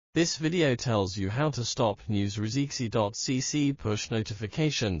This video tells you how to stop News-rusixi.cc push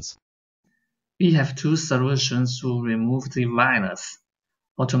notifications. We have two solutions to remove the virus: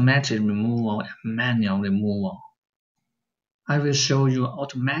 automatic removal and manual removal. I will show you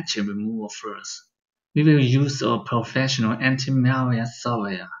automatic removal first. We will use a professional anti-malware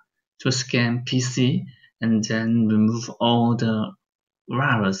software to scan PC and then remove all the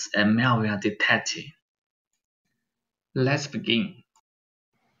virus and malware detected. Let's begin.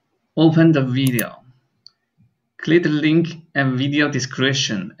 Open the video. Click the link and video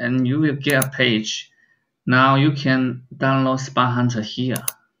description and you will get a page. Now you can download Spy Hunter here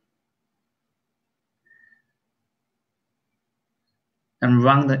and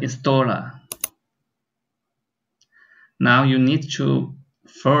run the installer. Now you need to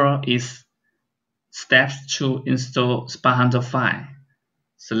follow its steps to install Spy Hunter file.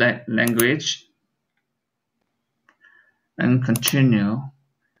 Select language and continue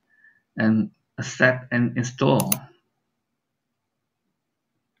and accept and install.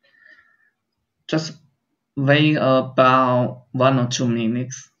 Just wait about 1 or 2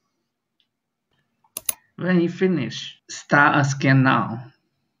 minutes. When you finish, start a scan now.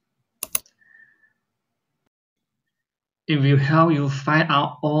 It will help you find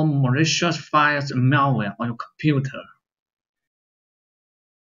out all malicious files and malware on your computer.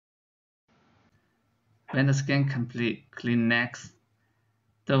 When the scan complete, click Next.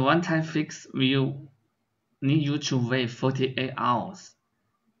 The one-time fix will need you to wait 48 hours.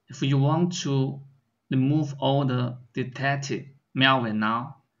 If you want to remove all the detected malware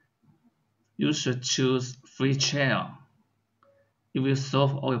now, you should choose Free Trial. It will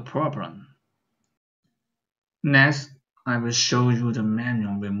solve all your problems. Next, I will show you the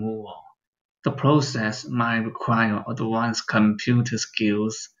manual removal. The process might require advanced computer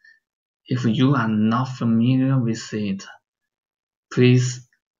skills. If you are not familiar with it, please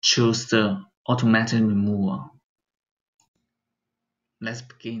choose the automatic removal. Let's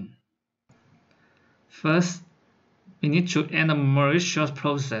begin. First, we need to end the malicious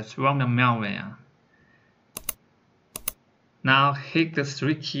process run the malware. Now hit the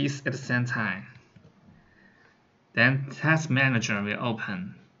 3 keys at the same time. Then Task Manager will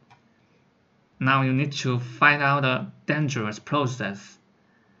open. Now you need to find out the dangerous process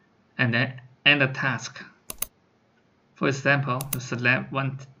and then end the task. For example, you select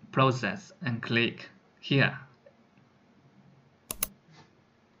one process and click here.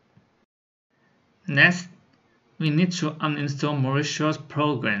 Next, we need to uninstall malicious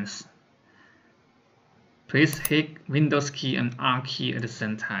programs. Please hit Windows key and R key at the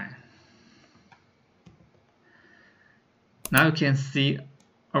same time. Now you can see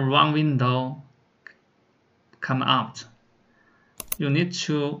a wrong window come out. You need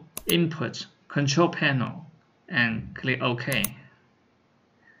to input Control Panel and click OK.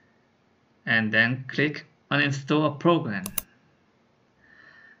 And then click Uninstall a program.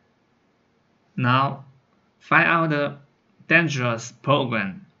 Now find out the dangerous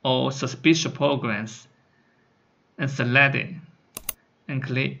program or suspicious programs and select it and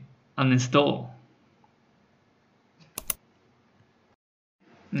click Uninstall.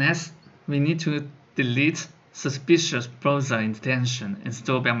 Next, we need to delete suspicious browser extension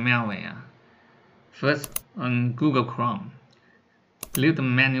installed by malware. First, on Google Chrome, click the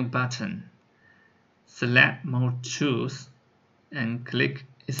menu button, select More Tools, and click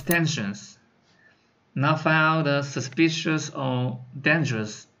Extensions. Now find out the suspicious or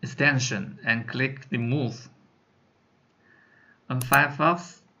dangerous extension and click Remove. On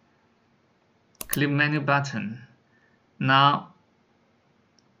Firefox, click Menu button. Now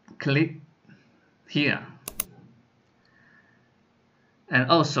click here. And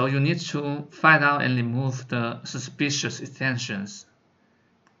also you need to find out and remove the suspicious extensions.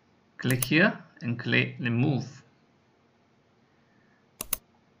 Click here and click Remove.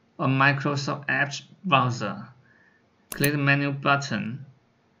 On Microsoft Edge browser, click the menu button.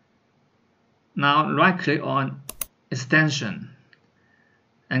 Now right click on Extension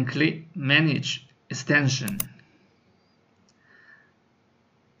and click Manage Extension.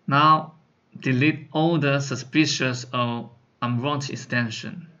 Now delete all the suspicious or unwanted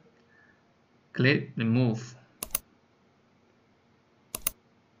extension. Click Remove.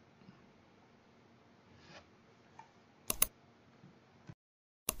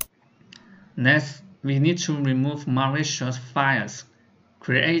 Next, we need to remove malicious files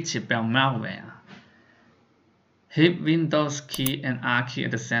created by malware. Hit Windows key and R key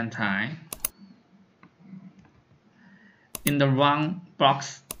at the same time. In the Run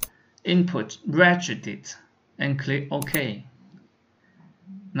box, input regedit and click OK.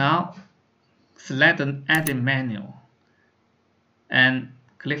 Now select the Edit menu and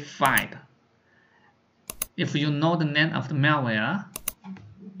click Find. If you know the name of the malware,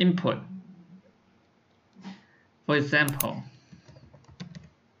 input. For example,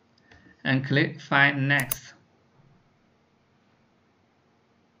 and click Find Next.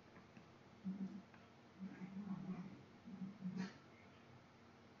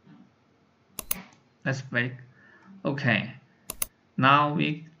 Let's wait. Okay, now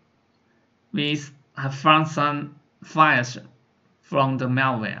we have found some files from the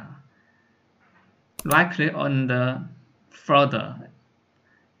malware. Right click on the folder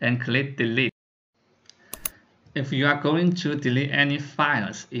and click Delete. If you are going to delete any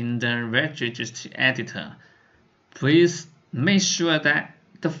files in the registry editor, please make sure that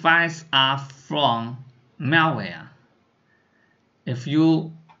the files are from malware. If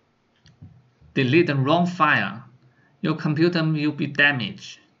you delete the wrong file, your computer will be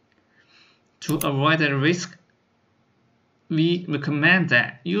damaged. To avoid the risk, we recommend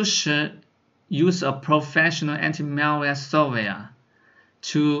that you should use a professional anti-malware software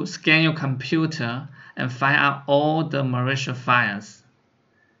to scan your computer and find out all the malicious files.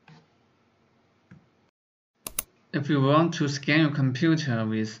 If you want to scan your computer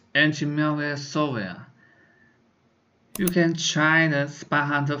with anti-malware software, you can try the Spy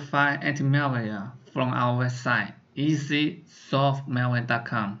Hunter 5 anti-malware from our website,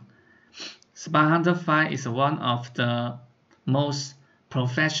 easysolvemalware.com. Spy Hunter 5 is one of the most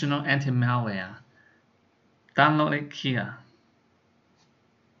professional anti-malware. Download it here.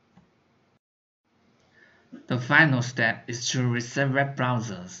 The final step is to reset web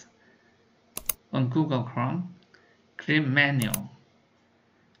browsers. On Google Chrome, click Menu,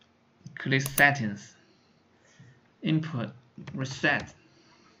 click Settings, Input, Reset.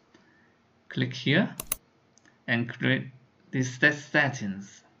 Click here and click Reset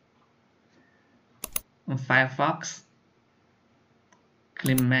Settings. On Firefox,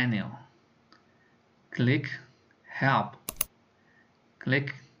 click Menu, click Help,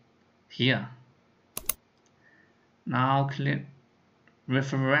 click here. Now click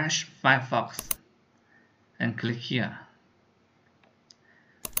Refresh Firefox and click here.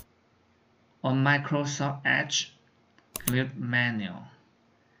 On Microsoft Edge, click Menu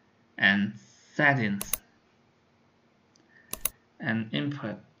and Settings and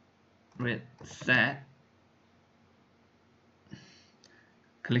Input, Reset.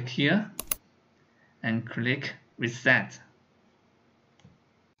 Click here and click Reset.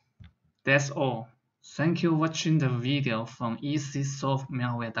 That's all. Thank you for watching the video from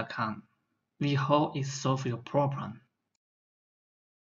easysolvemalware.com. We hope it solves your problem.